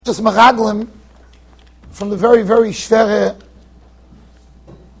Just Meraglim from the very, very schwere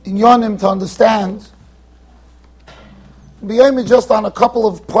inyonim to understand. Be aiming just on a couple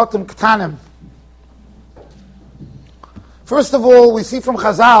of pratim ktanim. First of all, we see from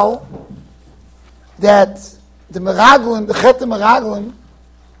Chazal that the Meraglim, the Chet Meraglim,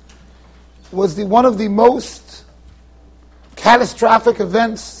 was one of the most catastrophic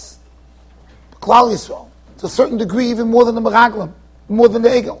events of Klal Yisrael. To a certain degree, even more than the Meraglim. More than the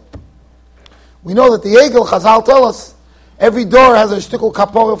Egel. We know that the Egel, Chazal tell us, every door has a shtickle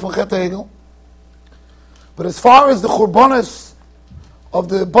kapora from Chet Egel. But as far as the Churbanos of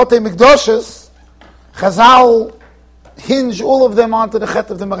the Botei Mikdoshes, Chazal hinge all of them onto the Chet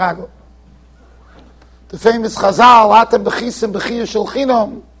of the Meraglim. The famous Chazal, Atem bechisim bechiyah shel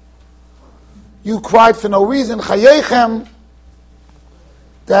chinam, you cried for no reason, Chayechem,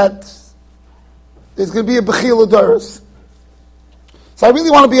 that there's going to be a Bechil Adoros. So I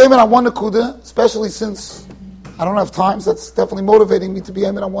really want to be aiming on one Nakuda, especially since I don't have time, so that's definitely motivating me to be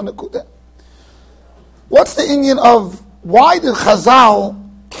aiming on one Nakuda. What's the inyan of, why did Chazal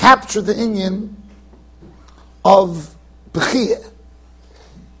capture the inyan of Bechiyah?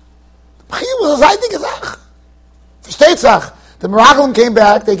 Bechiyah was a Zaydik Gezach. Versteht. The Meraglim came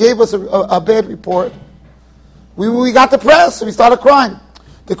back, they gave us a bad report. We got the press, and we started crying.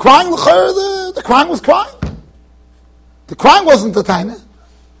 The crying was crying. The crying wasn't the taina.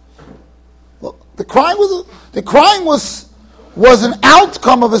 Look, the crying was an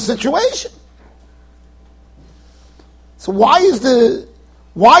outcome of a situation. So why is the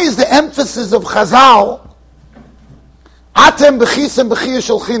emphasis of Chazal Atem bechisem bechiyah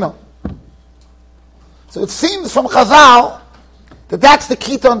shel chinam? So it seems from Chazal that that's the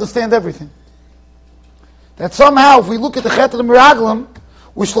key to understand everything. That somehow, if we look at the Chet of the Meraglim,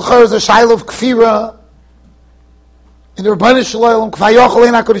 which l'chor is a shayla of kfira, in the Rabbi Shalom, Kva Yochel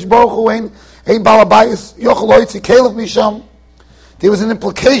Ein HaKadosh Baruch Hu Ein Balabayis Yochel Oitzi Kelev Misham. There was an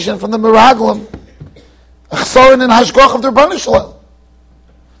implication from the Meraglim, Achsorin and Hashkoch of the Rabbi Shalom.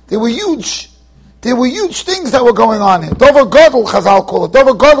 There were huge things that were going on here. Dover Godel, Chazal call it.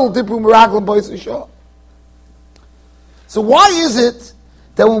 Dover Godel Dibru Meraglim Bois Yishah. So why is it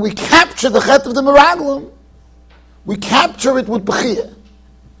that when we capture the Chet of the Meraglim, we capture it with Bechiyah?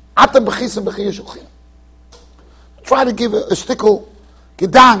 Atam Bechisim Bechiyah Shulchin. Try to give a shtickle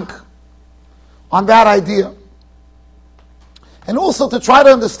gedank on that idea. And also to try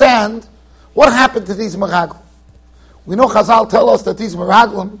to understand what happened to these Meraglim. We know Chazal tell us that these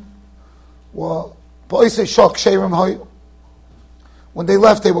Meraglim were Bo'isei Shok Ksherim Hoyu. When they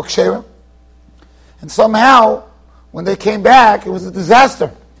left, they were Ksherim. And somehow, when they came back, it was a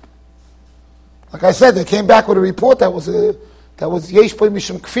disaster. Like I said, they came back with a report that was Yesh Poi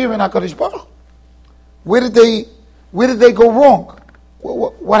Mishum Kfir in HaKadosh Baruch. Where did they go wrong?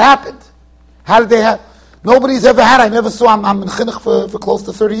 What happened? How did they have? Nobody's ever had. I never saw. I'm in chinuch for close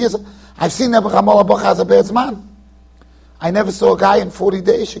to 30 years. I've seen Nebuch Hamal Abach as a bad man. I never saw a guy in 40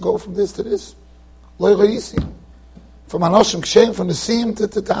 days should go from this to this. Lo Yisi. From Anoshim Kshem, from the Sim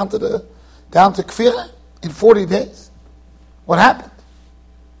down to Kfira in 40 days. What happened?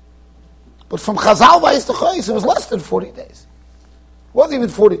 But from Chazal Vayis to Chayis, it was less than 40 days. It wasn't even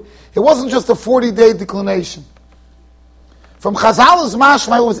 40. It wasn't just a 40-day declination. From Chazal's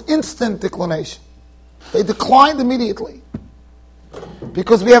mashma, it was instant declination. They declined immediately.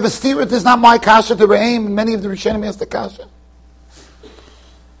 Because we have a stira, it is not my kasha to Re'im, and many of the Rishonim asked the kasha.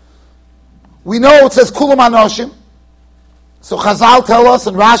 We know it says Kulam Anoshim. So Chazal tell us,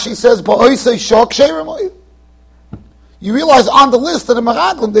 and Rashi says, Ba'oisei Shok Sherim Oyu. You realize on the list of the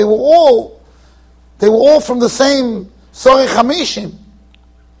Meraglim, they were all from the same Sorei Chamishim.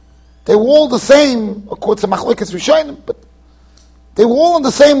 They were all the same, according to Machlekes Rishonim, but they were all on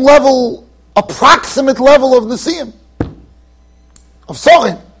the same level, approximate level of Nesiim, of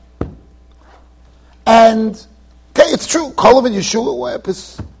Sorim. And, okay, it's true, Kolav and Yeshua were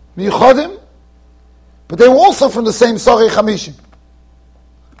Miyochodim, but they were also from the same Sorei Chamishim,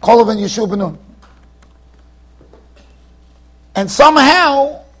 Kolav and Yeshua Benun. And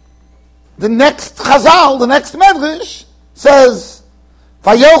somehow, the next Chazal, the next Medrash, says,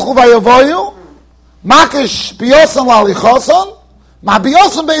 Vayochu vayavoyu, makish biyosan lalichosan, ma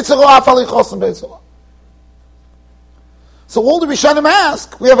biyosan beitzero af alichosan beitzero. So all the Rishonim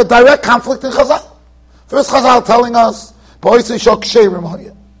ask, we have a direct conflict in Chazal. First Chazal telling us, Bo'isei shok sheirim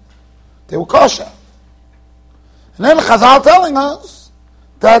hoya. They were kosher. And then Chazal telling us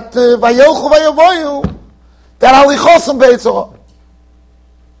that Vayochu vayavoyu, that alichosan beitzero.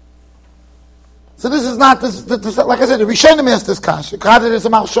 So this is not this, like I said, the Rishonim asked this kasha. Gerade is a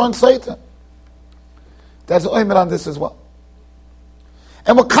Malshon Satan. There's oimer on this as well.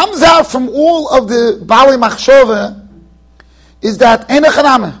 And what comes out from all of the Bali Machshove is that they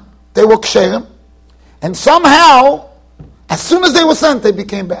were ksherim, and somehow, as soon as they were sent, they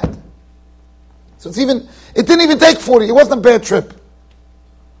became bad. So it didn't even take 40. It wasn't a bad trip.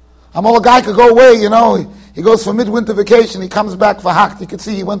 A guy could go away, he goes for midwinter vacation, he comes back for Hakt. You can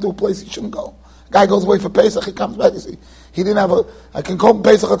see he went to a place he shouldn't go. A guy goes away for Pesach, he comes back, you see. He didn't have I can come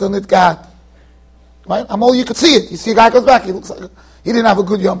Pesach at the Nitgat. Right? You could see it. You see a guy goes back, he looks like he didn't have a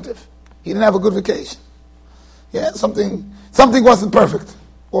good Yom Tiv. He didn't have a good vacation. Yeah, something wasn't perfect,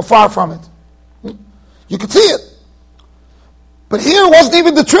 or far from it. You could see it. But here it wasn't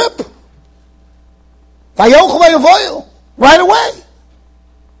even the trip. Right away.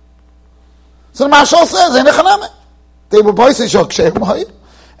 So the Mashal says, they were boys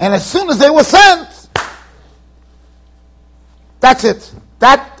and as soon as they were sent, that's it.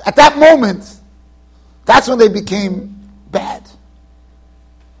 At that moment, that's when they became bad.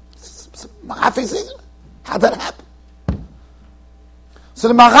 How'd that happen? So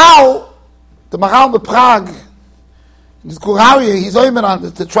the Maral in Prague, in his Kuraria, he's oimen on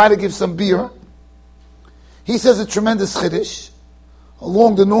it to try to give some beer. He says a tremendous chiddush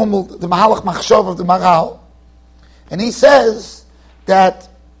along the Mahalach Machshov of the Maral. And he says that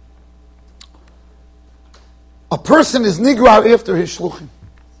a person is nigrar after his shluchim.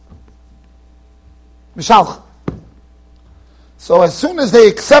 Mishalch. So as soon as they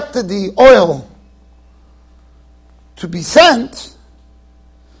accepted the oil to be sent,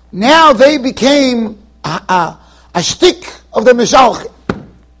 now they became a shtick of the Mishalchim.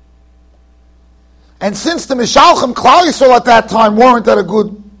 And since the Mishalchim Klal Yisrael at that time weren't at a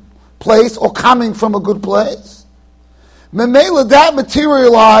good place or coming from a good place, Memela that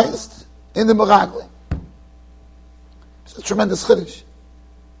materialized in the Meraglim. It's a tremendous chiddush.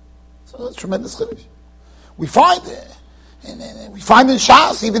 We find in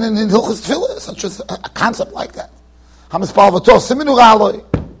Shas, even in Hilchos Tefillah, such as a concept like that. Hamispal v'tor siminu ra'aloi.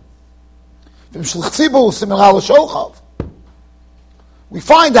 V'im shlich tzibur siminu ra'aloi shochav. We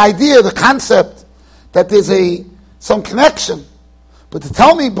find the idea, the concept, that there's some connection. But to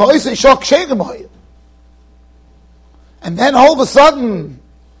tell me, ba'osei shok she'egem hoyim. And then all of a sudden,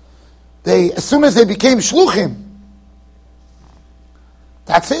 as soon as they became shluchim,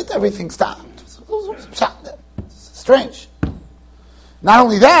 that's it, everything stopped. It's strange. Not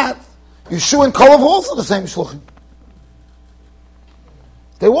only that, Yeshua and Kolav were also the same shluchim.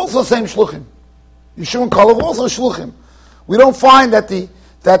 They were also the same shluchim. Yeshua and Kolav were also shluchim. We don't find that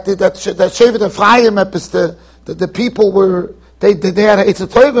Shevet Ephraim, the people were they had a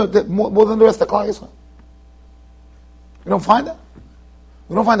Eitzah more than the rest of Klal Yisrael. We don't find that.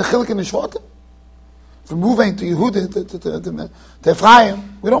 We don't find the Chilik in the Shvatim. From Reuven to Yehuda to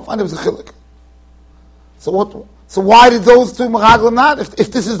Ephraim, we don't find there was a Chilik. So why did those two Meraglim not?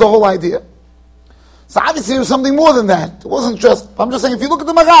 If this is the whole idea, so obviously there was something more than that. It wasn't just. I'm just saying, if you look at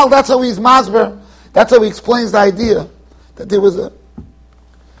the Maral, that's how he's masber. That's how he explains the idea that there was a.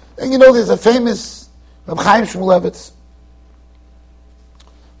 And there's a famous Rabbi Chaim Shmulevitz,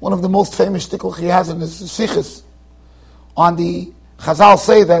 one of the most famous shtickles he has in his Sichos. On the Chazal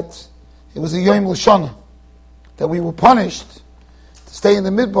say that it was a Yom L'Shana, that we were punished to stay in the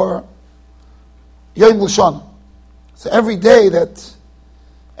Midbar Yom L'Shana. So every day that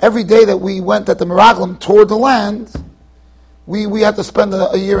we went, that the Meraglim toured the land, we had to spend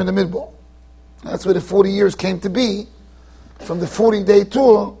a year in the Midbar. That's where the 40 years came to be, from the 40-day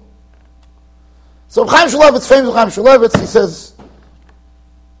tour. So Chaim Shulevitz, famous Chaim Shulevitz, he says,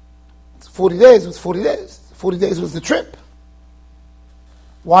 it's 40 days, it was 40 days. 40 days was the trip.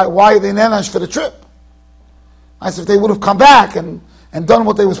 Why are they nenash for the trip? I said, if they would have come back and done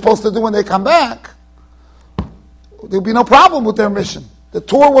what they were supposed to do when they come back, there would be no problem with their mission. The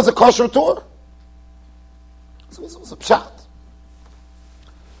tour was a kosher tour. So it was a pshat.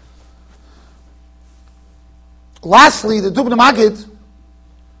 Lastly, the Dubno Magid,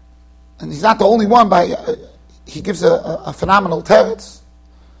 and he's not the only one, but he gives a phenomenal teretz.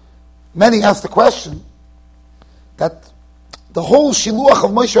 Many ask the question that the whole shiluach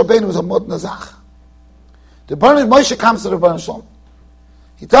of Moshe Rabbeinu was a mod nazach. The Rebbeinu Moshe comes to the Rebbeinu Shalom.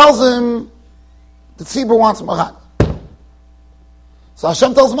 He tells him the tzibur wants Meraglim. So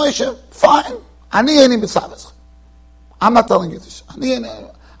Hashem tells Moshe, fine, ani eini mitzavos. I'm not telling you this.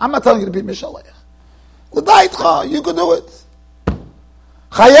 I'm not telling you to be mishalech. L'daitcha, you can do it.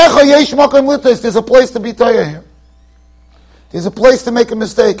 Chayecha yesh makom litos. There's a place to be toya here. There's a place to make a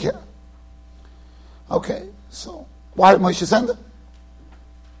mistake here. Okay, so why did Moshe send him?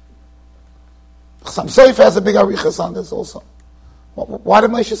 Some Seif has a big arichas on this also. Why did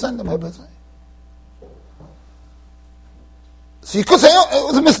Moshe send him? So you could say, oh, it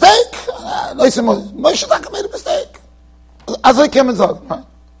was a mistake. Moshe Taka made a mistake. As I came and said, right?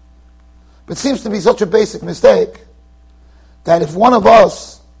 But it seems to be such a basic mistake that if one of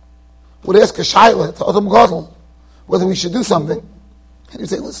us would ask a shayla to Adam Gadol whether we should do something, and you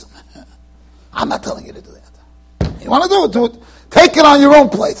say, listen, I'm not telling you to do that. You want to do it. Take it on your own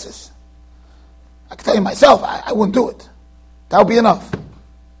places. I can tell you myself, I wouldn't do it. That would be enough.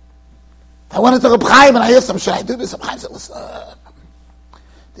 I went into Reb Chaim and I asked him, should I do this? Reb Chaim said, listen,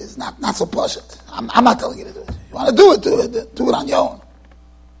 this is not so bullshit. I'm not telling you to do it. You want to do it, do it on your own.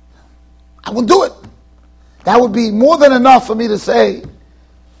 I wouldn't do it. That would be more than enough for me to say,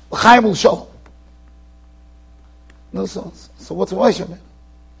 Chaim will show. No, so what's Moshe mean?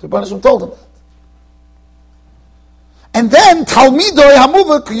 The Rebbe Shem told him that. And then Talmidoi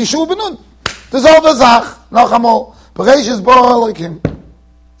Hamuvik Yeshua Benun. There's all the Zach. Nachamol. Bereshis Bara Elokim.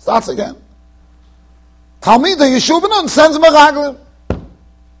 Starts again. Talmidoi Yeshua Benun sends Meraglim.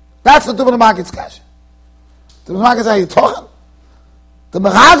 That's the Dubban Maggid's Kasha. The Maggid's how you talking? The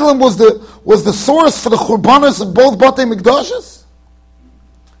Meraglim was the source for the Churbanos of both Batei Mikdashes.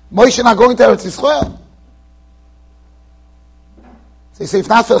 Moshe not going to Eretz Yisrael. They say if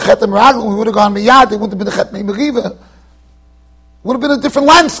not for the Chet Meraglim, we would have gone Miyad. It wouldn't have been the Chet Meriva. Would have been a different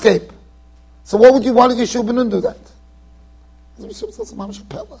landscape. So why did Yeshua Benun do that?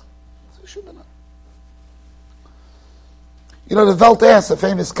 You know, the Welt asks a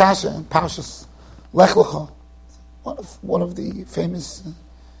famous kasha in Parshas Lech Lecha. One of the famous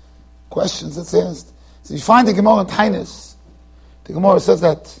questions that's asked. So you find the Gemara in Tainus. The Gemara says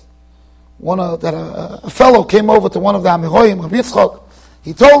that a fellow came over to one of the Amiroyim, Rabbi Yitzchak.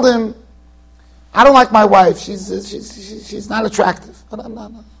 He told him, I don't like my wife. She's not attractive. I'm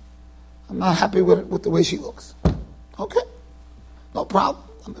not happy with the way she looks. Okay, no problem.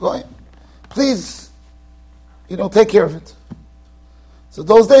 I'm going. Please, take care of it. So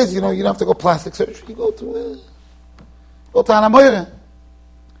those days, you don't have to go plastic surgery. You go to an Amoyre.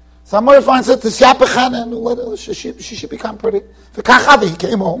 So Amoyre finds it to Shapachan and let her, she should become pretty. He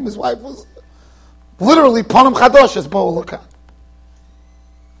came home. His wife was literally Ponim Chadosh as Bo Lakan.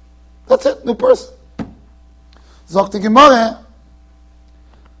 That's it, new person. Zok the Gemara,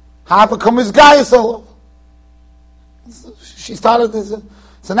 have come his guy solo. She started this.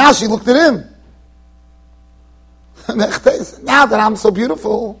 So now she looked at him. Now that I'm so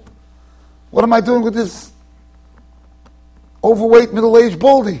beautiful, what am I doing with this overweight, middle-aged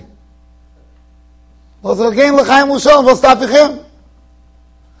baldy? So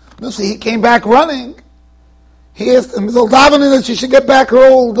he came back running. He asked him, that she should get back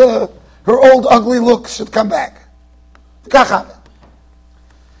her old ugly look should come back. It's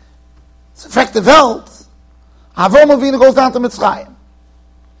effective health. Avram Avinu goes down to Mitzrayim.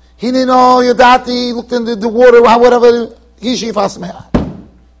 He didn't know Yadati, looked into the water, whatever. Yeshivas.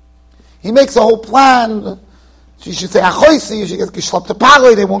 He makes a whole plan. She should say Achoisi. She gets geschlapped to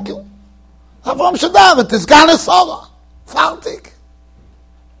Paro. They won't kill. Avram should have it. This Gana Sora. Faltik.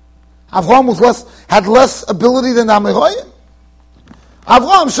 Avram had less ability than Amiroyim.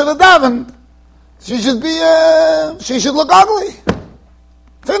 Avram should have davened. She should look ugly.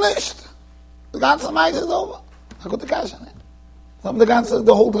 Finished. The ganze meis is over. I got the cash on it.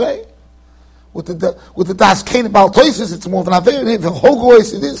 The whole day. With the das Kain Baltoises, it's more than a very, the whole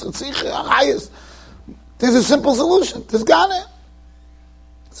voice it is, highest. There's a simple solution. There's Ghana.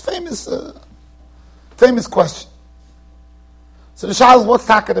 It's famous question. So the Shah is what's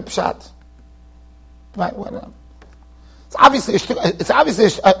Taka the Pshat? Right, it's obviously a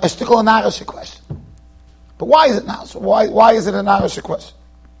shtickle and Arash question. But why is it now? So why is it an Arash question?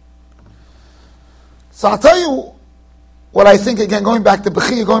 So I'll tell you what I think, again, going back to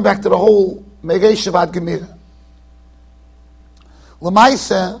Bechia, going back to the whole Megei Shabbat Gemira.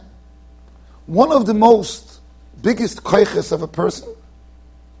 L'maisa, one of the most biggest koiches of a person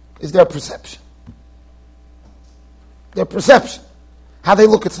is their perception. Their perception. How they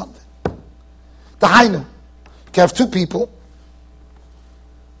look at something. The Hainu. You can have two people.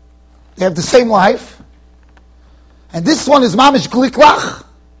 They have the same life. And this one is Mamish Gliklach.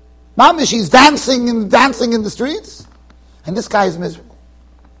 Mamish, he's dancing in the streets. And this guy is miserable.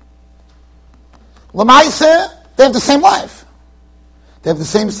 Lamaisa, they have the same life. They have the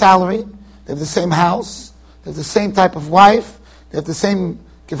same salary. They have the same house. They have the same type of wife. They have the same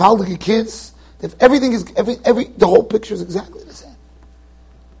gewaldige kids. They have everything is the whole picture is exactly the same.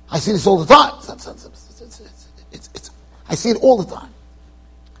 I see this all the time. I see it all the time.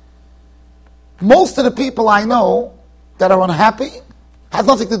 Most of the people I know that are unhappy has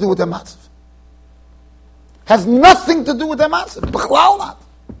nothing to do with their matzav. Has nothing to do with their matzav. B'chlal not.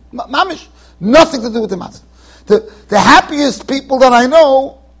 Mamish. Nothing to do with their matzav. The happiest people that I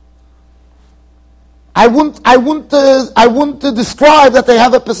know, I wouldn't describe that they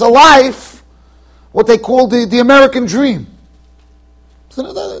have a piece of life, what they call the American dream. So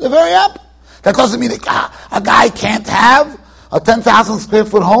they're very happy. That doesn't mean a guy can't have a 10,000 square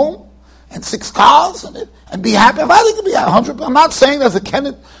foot home and 6 cars and be happy. If I think to be 100, I'm not saying as a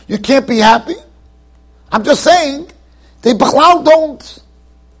Kenneth you can't be happy. I'm just saying they b'chlal don't.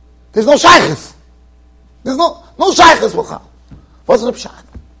 There's no shaykhs. There's no shaykhs b'chlal. What's the pshat?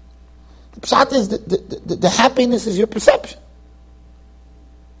 The pshat is the happiness is your perception.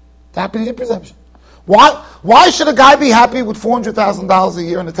 The happiness is your perception. Why should a guy be happy with $400,000 a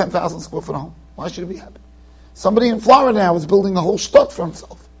year in a 10,000 square foot home? Why should he be happy? Somebody in Florida now is building a whole shtot for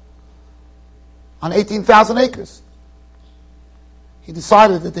himself on 18,000 acres. He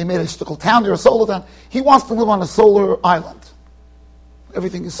decided that they made a shtickle town there, a solar town. He wants to live on a solar island.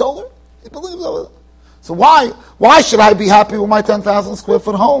 Everything is solar. He believes over there. So why should I be happy with my 10,000 square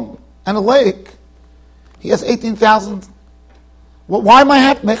foot home and a lake? He has 18,000. Well, why am I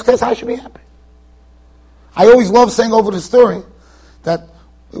happy? I should be happy. I always love saying over the story that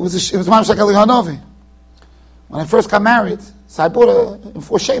it was Mamshak Ali Hanovi. When I first got married, so I bought in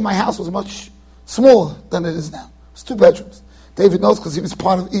Forshay, my house was much smaller than it is now. It was 2 bedrooms. David knows because he was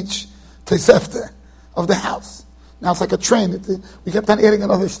part of each Tosefta of the house. Now it's like a train. We kept on adding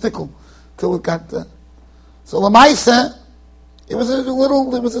another stickle till it got. So Lamaisa, it was a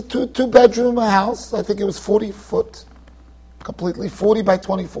 2-bedroom house. I think it was 40 foot, completely 40 by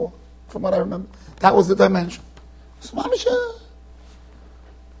 24, from what I remember. That was the dimension. So I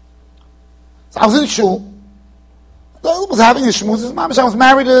was in shul. I was having a shmuz. I was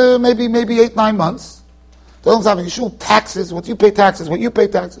married maybe 8-9 months. I was having a shul. Taxes. What you pay taxes? What you pay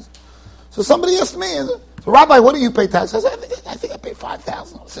taxes? So somebody asked me, so Rabbi, what do you pay taxes? I said, I think I pay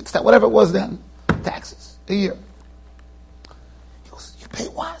 5,000 or 6,000, whatever it was then, taxes a year. He goes, you pay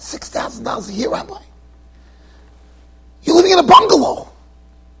what? $6,000 a year, Rabbi? You're living in a bungalow.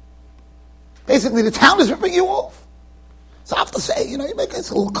 Basically, the town is ripping you off. So I have to say, you make a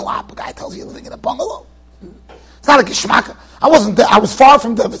little clap. A guy tells you you're living in a bungalow. It's not a geshmaka. I was far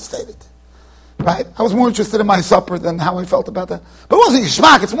from devastated. Right? I was more interested in my supper than how I felt about that. But it wasn't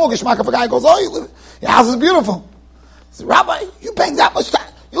geshmak. It's more geshmak if a guy goes, oh, your house is beautiful. I said, Rabbi, you're paying that much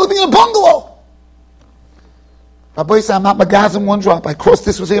tax. You're living in a bungalow. Rabbi said, I'm not magazin one drop.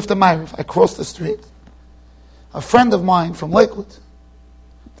 This was after Ma'ariv. I crossed the street. A friend of mine from Lakewood,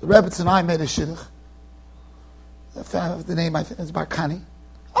 the Rebbe and I made a shidduch. The name, I think, is Barkani.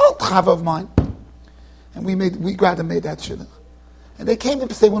 Old chava of mine. And we grabbed and made that shidduch. And they came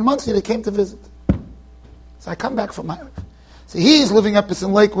to stay one Monsey, they came to visit. So I come back from Ma'ariv. So he's living up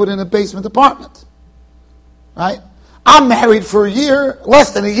in Lakewood in a basement apartment. Right? I'm married for a year,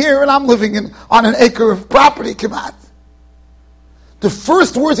 less than a year, and I'm living on an acre of property, Kimat. The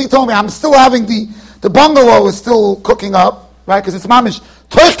first words he told me, I'm still having the bungalow is still cooking up, right? Because it's mamish.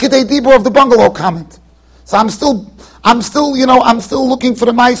 Toich kedei dibur of the bungalow comment. So I'm still looking for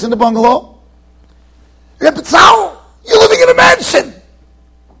the mice in the bungalow. You're living in a mansion.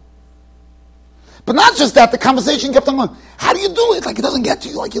 But not just that, the conversation kept on going. How do you do it? Like it doesn't get to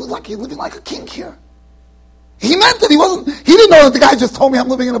you. Like you look like you're living like a king here. He meant it. He didn't know that the guy just told me I'm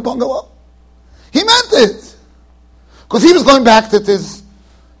living in a bungalow. He meant it. Because he was going back to his,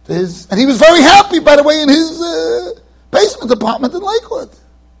 and he was very happy, by the way, in his basement apartment in Lakewood.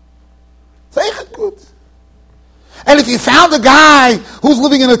 Good. And if you found a guy who's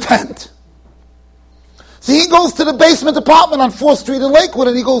living in a tent, so he goes to the basement apartment on 4th Street in Lakewood,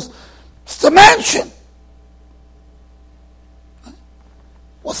 and he goes, it's a mansion.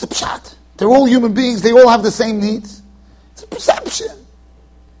 What's the pshat? They're all human beings. They all have the same needs. It's a perception.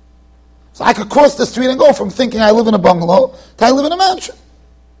 So I could cross the street and go from thinking I live in a bungalow to I live in a mansion.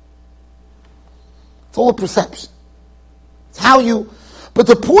 It's all a perception. It's how you... But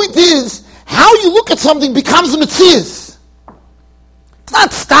the point is, how you look at something becomes a metzias. It's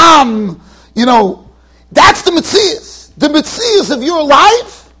not stam, That's the metzias. The metzias of your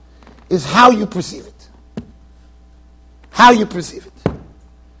life is how you perceive it. How you perceive it.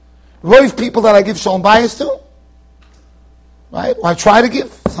 Roiv people that I give shalom bayis to, right? Or I try to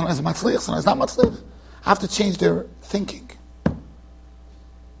give, sometimes matzliach, sometimes not matzliach. I have to change their thinking. I'm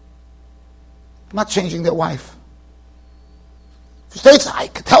not changing their wife. I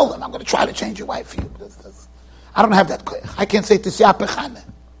could tell them, I'm going to try to change your wife for you. I don't have that. I can't say tisya pechane.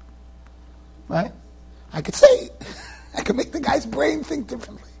 Right? I could say, I could make the guy's brain think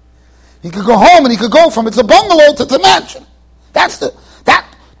differently. He could go home and he could go from it's a bungalow to the mansion.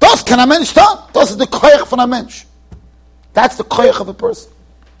 Das kann ein Mensch tun. Das ist der Koyach von einem Mensch. That's the Koyach of a person.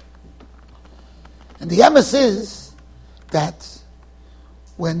 And the emes is that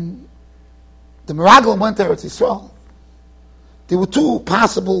when the Meraglim went to Eretz Yisrael, there were two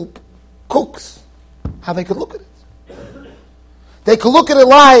possible cooks, how they could look at it. They could look at it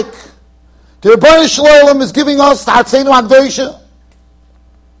like, the Rebbeinu Shalom is giving us the Hatzeinu HaKdoisha,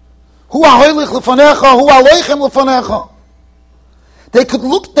 Hu HaHoilich Lefanecha, Hu HaLoichem Lefanecha. They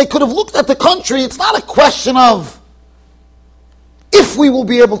could have looked at the country. It's not a question of if we will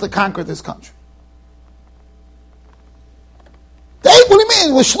be able to conquer this country. What do you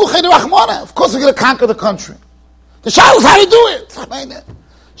mean? We're Shluchei Rachmana. Of course we're going to conquer the country. The Shah is how to do it.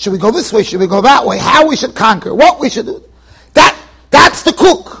 Should we go this way? Should we go that way? How we should conquer? What we should do? That's the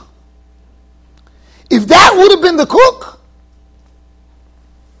cook. If that would have been the cook,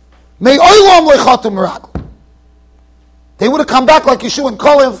 may Olam Lechatum Meraglim. They would have come back like Yeshua and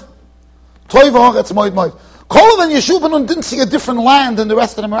Kolev. Toiv Ha'aretz Moed Moed. Kolev and Yeshua didn't see a different land than the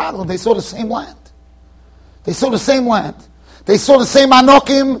rest of the Meraglim. They saw the same land. They saw the same land. They saw the same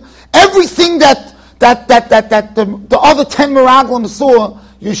Anokim. Everything that the other 10 Meraglim saw,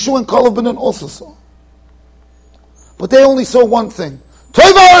 Yeshua and Kolev Benin also saw. But they only saw one thing.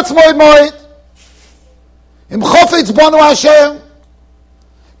 Toiv Ha'aretz Moed Moed. Im Chofetz Banu Hashem.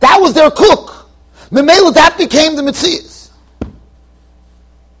 That was their cook. Memela, that became the Metzias.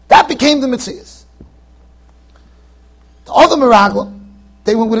 That became the Metzias. The other Meraglim,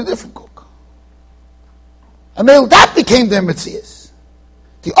 they went with a different cook. And that became their Metzias.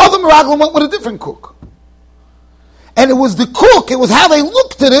 The other Meraglim went with a different cook. And it was the cook, it was how they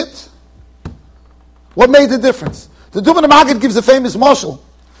looked at it, what made the difference. The Dubin Maggid gives a famous mashal.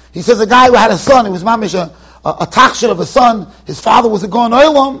 He says a guy who had a son, it was mamish a tachshir of a son, his father was a Goan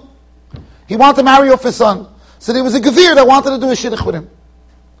Olam, he wanted to marry off his son. So there was a gevir that wanted to do a shidduch with him.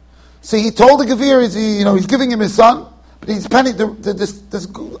 So he told the gevir, he's giving him his son, but he's penny, this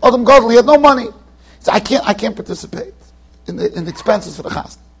Adam Gadol, he had no money. He said, I can't participate in the expenses for the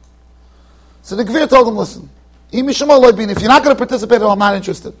chasna. So the gevir told him, listen, if you're not going to participate, I'm not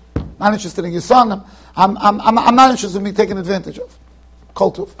interested. I'm not interested in your son. I'm not interested in being taken advantage of.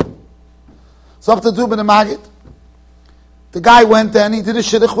 Kol tuv. So up to Dubin and Magid, the guy went there and he did a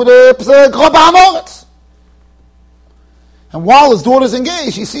shidduch with a Grob HaMoretz. And while his daughter's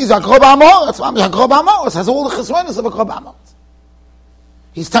engaged, he sees a Grob HaMoretz. Grob HaMoretz has all the chesronos of a Grob HaMoretz.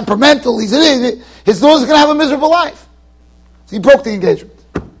 He's temperamental. His daughter's going to have a miserable life. So he broke the engagement.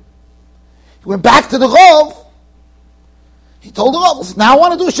 He went back to the Rov. He told the Rav, listen, now I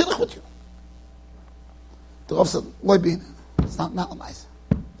want to do a shidduch with you. The Rav said, Loi bin, it's not l'maisa.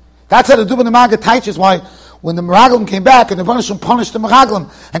 That's how the Dubin and Maggid teaches why when the Meraglim came back and the Rebbeinu punished the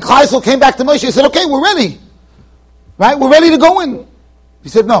Meraglim and Klaisel came back to Moshe, he said, okay, we're ready. Right? We're ready to go in. He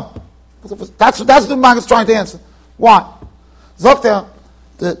said, no. That's what the Maggid's trying to answer. Why? Zokter,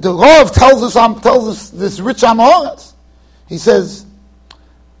 the Rav tells us this rich Amoritz. He says,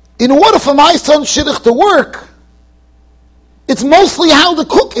 in order for my son shidduch to work, it's mostly how the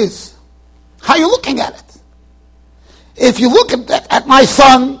cook is, how you're looking at it. If you look at my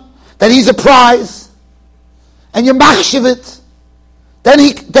son, that he's a prize, and you machshiv it, then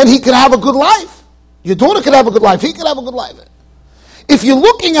he can have a good life. Your daughter can have a good life. He can have a good life. If you're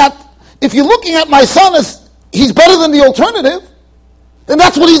looking at my son as he's better than the alternative, then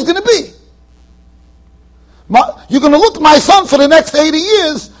that's what he's going to be. You're going to look at my son for the next 80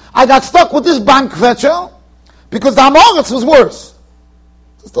 years. I got stuck with this bank kvetcher because the Amoritz was worse.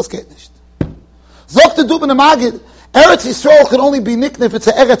 Das geht nicht. Sagt der Dubin Magid, Eretz Yisrael can only be nicknamed if it's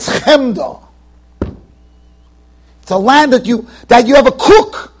an Eretz Chemda. It's a land that you have a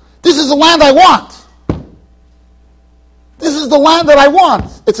cook. This is the land I want. This is the land that I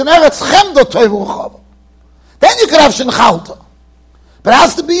want. It's an Eretz Chemda Toivu Chav. Then you can have Shenchalta. But it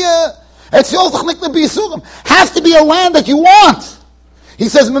has to be has to be a land that you want. He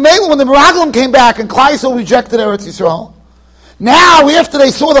says, when the Meraglim came back and Klaisel rejected Eretz Yisrael, now after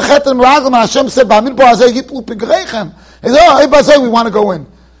they saw the Chet and Meraglim, and Hashem said, Bamidbar azay yiplu pigreichem. He said, hey Bazay, we want to go in.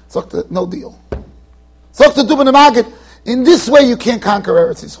 No deal. In this way you can't conquer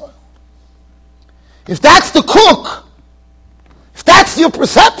Eretz Yisrael. If that's the cook, if that's your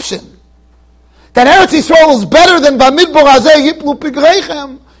perception, that Eretz Yisrael is better than Bamidbar azay yiplu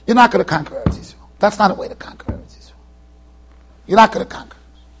pigreichem, you're not going to conquer Eretz Yisrael. That's not a way to conquer Eretz Yisrael. You're not going to conquer.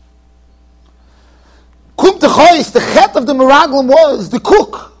 Kum techois, the chet of the Meraglim was the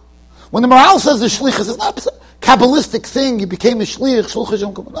cook. When the Maral says the shlichus, it's not a Kabbalistic thing. He became a shlich.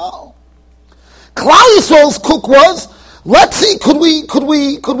 No. Klal Yisrael's cook was, let's see, could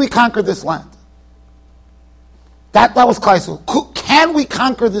we conquer this land? That was Klal Yisrael. Can we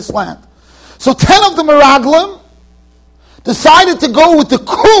conquer this land? So 10 of the Meraglim decided to go with the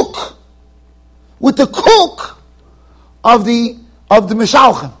cook with the cook of the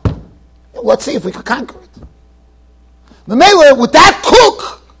Mishalchem. Let's see if we can conquer it. The Mela, with that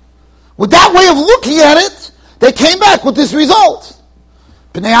cook, with that way of looking at it, they came back with this result.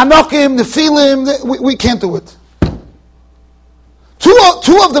 B'nei Anokim, the Filim, we can't do it. Two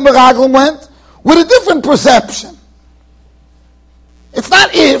of the Meraglim went with a different perception. It's not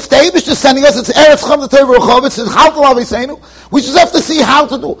if the Eibush is sending us, it's Eretz Chom the Torah Rechov, it's Chaltal Aviseinu. We just have to see how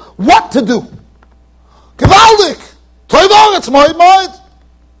to do, what to do. Gewaldig! Toivor, it's moed.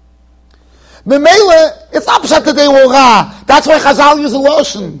 Memele, it's not pshat that they were ra. That's why Chazal use a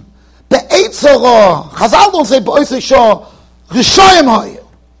lotion. Be'etzara. Chazal don't say be'etzara shah. Rishoyim hayu.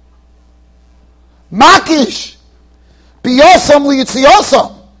 Makish. Biyosam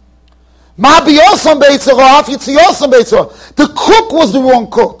liyitziyosam. Ma biyosam be'etzara af yitziyosam be'etzara. The cook was the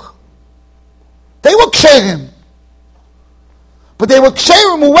wrong cook. They were ksherim. But they were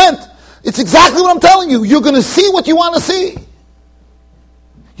ksherim who went. It's exactly what I'm telling you. You're going to see what you want to see.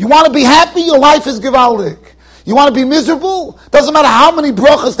 You want to be happy, your life is gewaldig. You want to be miserable, doesn't matter how many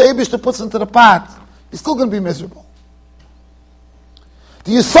brachas the Eibishter puts into the pot, you're still going to be miserable.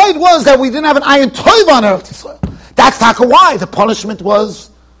 The aside was that we didn't have an ayin tov on Eretz Yisrael. That's taka why the punishment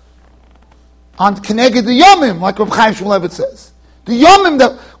was on Keneged the Yomim, like Reb Chaim Shmulevitz says. The Yomim,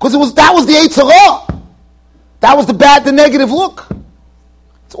 because that was the Eitzarah. That was the negative look.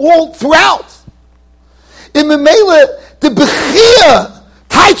 It's all throughout. In Memele, the Bechir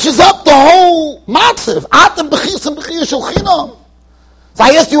touches up the whole matziv. Atem b'chis shel chinam. So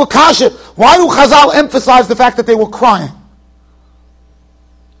I asked you a kasha. Why do Chazal emphasize the fact that they were crying?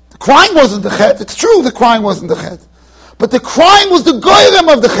 The crying wasn't the chet. It's true the crying wasn't the chet. But the crying was the goyrem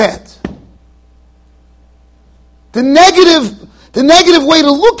of the chet. The negative way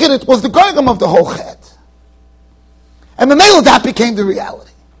to look at it was the goyrem of the whole chet. And Memele, that became the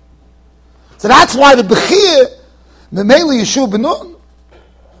reality. So that's why the Bechir, Memele Yeshua ben Nun,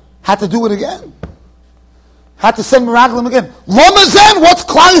 had to do it again. Had to send Meraglim again. Lomazen, what's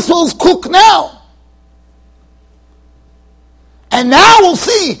Klal Yisrael's cook now? And now we'll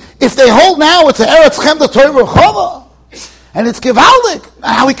see, if they hold now, it's a Eretz Chem the Torah Chova, and it's Givaldik,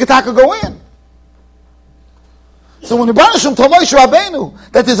 how we could go in. So when the Rebbeinu told Moshe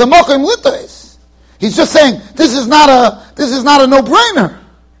Rabbeinu that there's a Mokim Litais, he's just saying, this is not a no-brainer.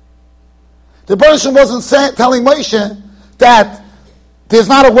 The Rebbeinu wasn't telling Moshe that there's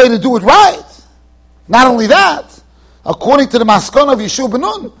not a way to do it right. Not only that, according to the Maskon of Yeshua ben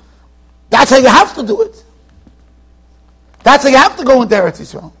Nun, that's how you have to do it. That's how you have to go into Eretz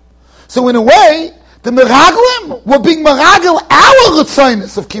Yisrael. So in a way, the Meraglim were being Meragil our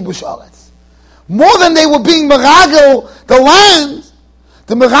Ritzonis of Kibush Aretz. More than they were being Meragil the land,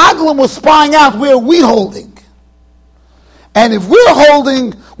 the Meraglim were spying out where we're holding. And if we're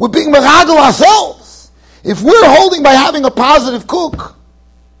holding, we're being Meragil ourselves. If we're holding by having a positive cook,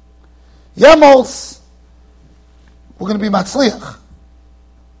 Yemos, we're going to be Matzliach.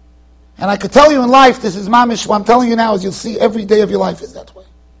 And I could tell you in life, this is Mamish, what I'm telling you now is you'll see every day of your life is that way.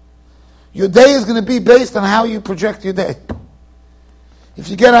 Your day is going to be based on how you project your day. If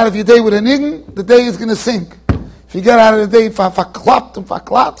you get out of your day with an ign, the day is going to sink. If you get out of the day faklapt and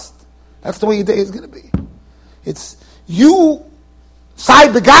faklatzt, that's the way your day is going to be. It's you, sai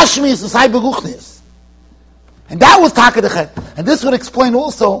begashmis and sai beruchnis. And that was Taka Dechet. And this would explain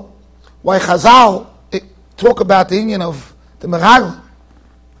also why Chazal talk about the Inyan of the Meraglim.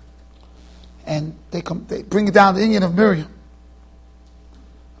 And they bring it down the Inyan of Miriam.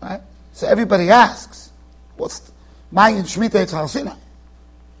 Right? So everybody asks, what's Mayin Shemitah Etzal Sinai?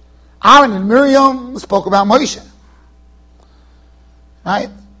 Aaron and Miriam spoke about Moshe. Right?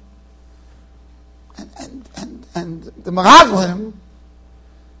 And the Meraglim,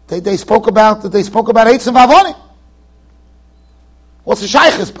 they spoke about Eitz and Vavonim. What's the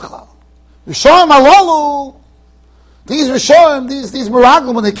Shaykhis B'chlal? Rishonim Alolu, these Rishonim, these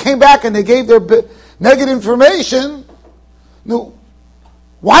Meraglim, when they came back and they gave their negative information, no,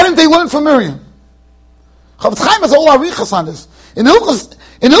 why didn't they learn from Miriam? Chavetz Chaim has all arichas on this. In Hilchos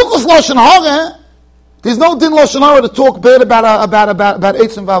Lashon Hara, there's no din Lashon Hara to talk bad about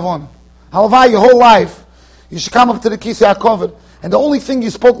Eitz and Vavonim. Halavai, your whole life, you should come up to the Kisei HaKovod, and the only thing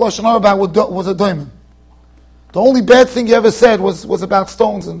you spoke Lashon Hara about was a diamond. The only bad thing you ever said was about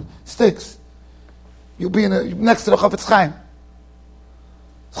stones and sticks. You'll be next to the Chavetz Chaim.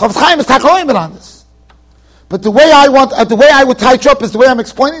 Chavetz Chaim is takoyim on this. But the way I would touch up is the way I'm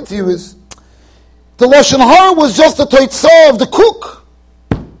explaining to you is the Lashon Hara was just the toitzah of the cook.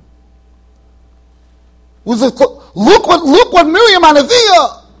 Look what Miriam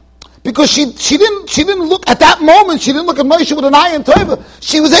Anaviyah, because she didn't look at that moment. She didn't look at Moshe with an eye and Tova.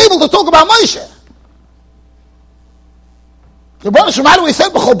 She was able to talk about Moshe. The Rebbe right away said,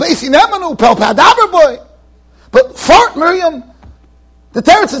 "B'chol beisi nemanu pel padaber boy." But for Miriam, the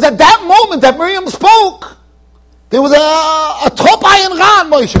Torah says at that moment that Miriam spoke, there was a top ayin ran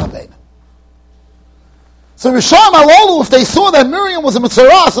Moshe Rabbeinu. So Rishon Alolu, if they saw that Miriam was a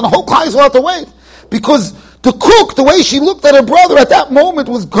mitzaras and the whole class will have to wait, because the cook, the way she looked at her brother at that moment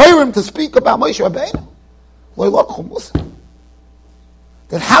was goyim to speak about Moshe Rabbeinu.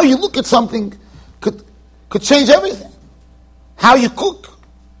 That how you look at something could change everything. How you cook,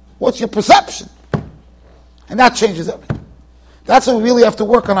 what's your perception, and that changes everything. That's what we really have to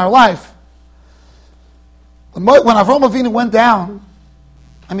work on our life. When Avraham Avinu went down,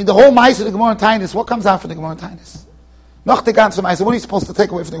 I mean, the whole Ma'aseh of the Gemara and Taanis, what comes out from the Gemara and Taanis? Noch the ganze Ma'aseh, what are you supposed to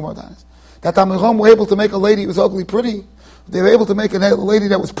take away from the Gemara and Taanis? That Avraham were able to make a lady who was ugly pretty. They were able to make a lady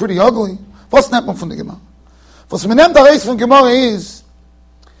that was pretty ugly. What's that from the Gemara? What's the name from Gemara is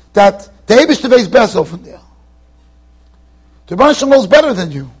that the Eibishter is best from there. The Rebbe knows better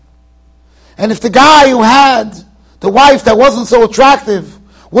than you. And if the guy who had the wife that wasn't so attractive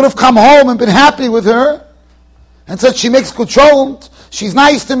would have come home and been happy with her and said she makes good sholem, she's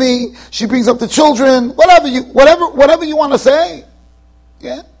nice to me, she brings up the children, whatever you want to say.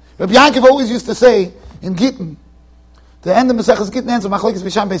 Yeah? Rabbi Yankov always used to say in Gittin, the end of Maseches Gittin ends with Machlokes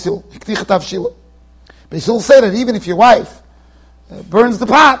Bisham Bezalel. Bezalel said that even if your wife burns the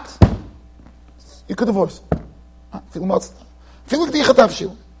pot, you could divorce.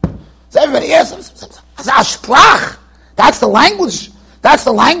 So everybody asks, that's the language. That's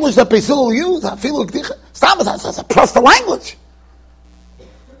the language that Bezalel used. That's the language.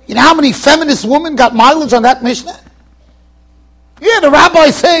 You know how many feminist women got mileage on that Mishnah? Yeah, the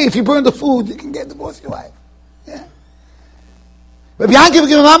rabbis say if you burn the food, you can get divorced your wife. Yeah. Rabbi Yankov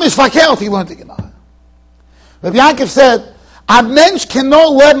he learned the Gemara. Rabbi Yankov said, a mensch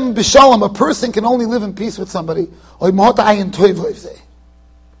cannot live in b'shalom. A person can only live in peace with somebody. If you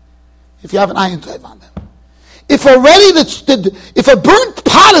have an ayin toiv on them. If already if a burnt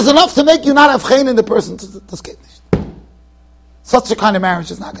pot is enough to make you not have chen in the person, das geht nicht. Such a kind of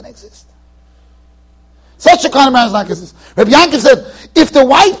marriage is not going to exist. Such a kind of marriage is not going to exist. Rabbi Yankov said, if the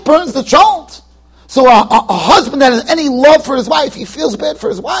wife burns the cholent, so a husband that has any love for his wife, he feels bad for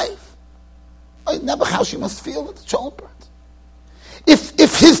his wife. Never how she must feel with the cholent burnt.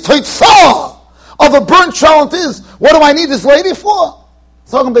 If his teitzah of a burnt cholent is, what do I need this lady for?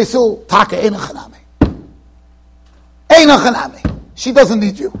 Sagen Beisil, Taka Einachanami. Einachanami. She doesn't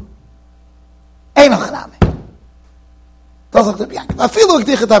need you. Einachanami. Doesn't look to I feel like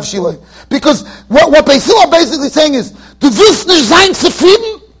because what Beisil are basically saying is, du willst nicht sein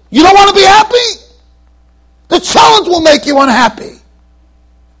zufrieden? You don't want to be happy? The challenge will make you unhappy.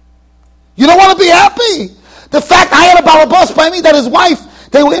 You don't want to be happy. The fact I had a balabas by me that his wife,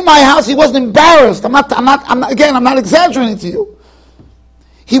 they were in my house, he wasn't embarrassed. I'm not exaggerating to you.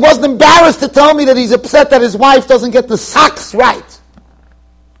 He wasn't embarrassed to tell me that he's upset that his wife doesn't get the socks right.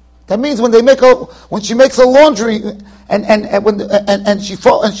 That means when she makes her laundry and she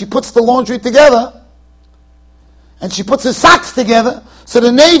puts the laundry together, and she puts her socks together, so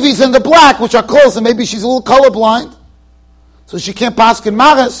the navies and the black, which are close, and maybe she's a little colorblind, so she can't pass in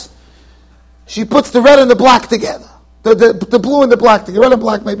maris. She puts the red and the black together. The blue and the black together. Red and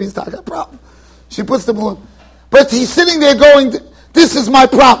black maybe is not a problem. She puts the blue. But he's sitting there going, this is my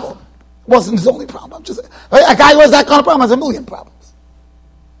problem. It wasn't his only problem. I'm just a guy who has that kind of problem has a million problems.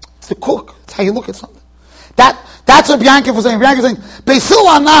 It's the cook. It's how you look at something. That's what Bianca was saying. Bianca was saying, Beisil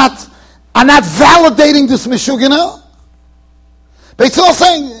are not validating this mishugina. Beisil are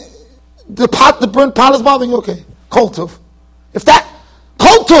saying, the burnt pot is bothering you. Okay. Kol tov. If that,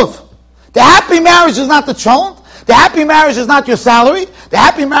 kol tov. The happy marriage is not the cholent. The happy marriage is not your salary. The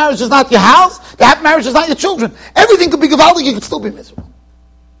happy marriage is not your house. The happy marriage is not your children. Everything could be gewaldig, you could still be miserable.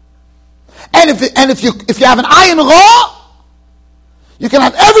 And if you have an ayin ra, you can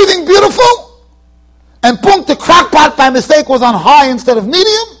have everything beautiful, and boom, the crackpot by mistake was on high instead of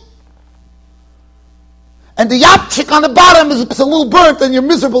medium, and the yapchik on the bottom is a little burnt, and you're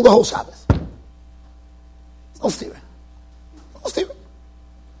miserable the whole Shabbos. No steering. No steering.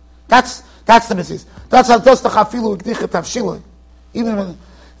 That's the mitzvah. That's how does the chafilu ikdichet avshiloi. Even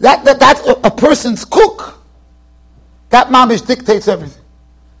that a person's cook, that mamish dictates everything.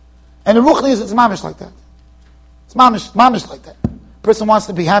 And in Ruchnis, it's mamish like that. It's mamish like that. Person wants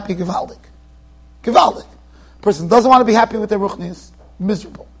to be happy, gewaldig. Person doesn't want to be happy with their Ruchnis,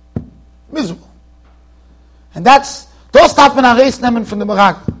 miserable. And that's those tafen areis nemen from the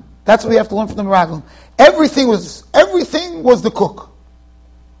Meraglim. That's what we have to learn from the Meraglim. Everything was the cook.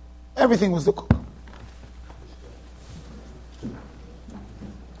 Everything was the cook.